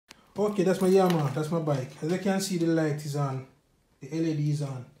Okay, that's my Yamaha, that's my bike. As you can see, the light is on, the LED is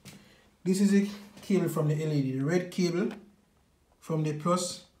on. This is the cable from the LED, the red cable from the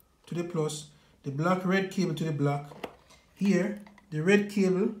plus to the plus, the black red cable to the black. Here, the red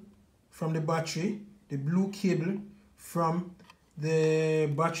cable from the battery, the blue cable from the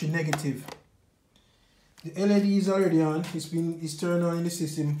battery negative. The LED is already on, it's turned on in the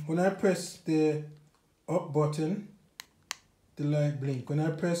system. When I press the up button, the light blink. When I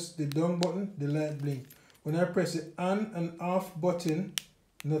press the down button, the light blink. When I press the on and off button,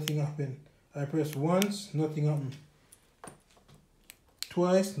 nothing happen. I press once, nothing happen.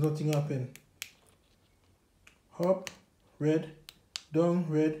 Twice, nothing happen. Up, red, down,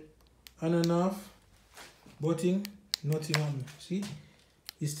 red, on and off, button, nothing happen. See,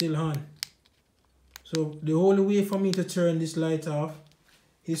 it's still on. So the only way for me to turn this light off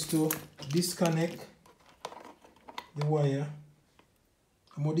is to disconnect the wire.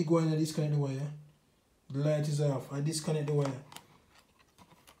 I'm already going to disconnect the wire. The light is off. I disconnect the wire.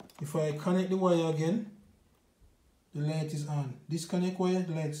 If I connect the wire again, the light is on. Disconnect wire,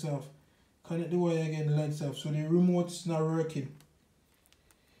 the light is off. Connect the wire again, the light is off. So the remote is not working.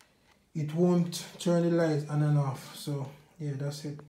 It won't turn the light on and off. So yeah, that's it.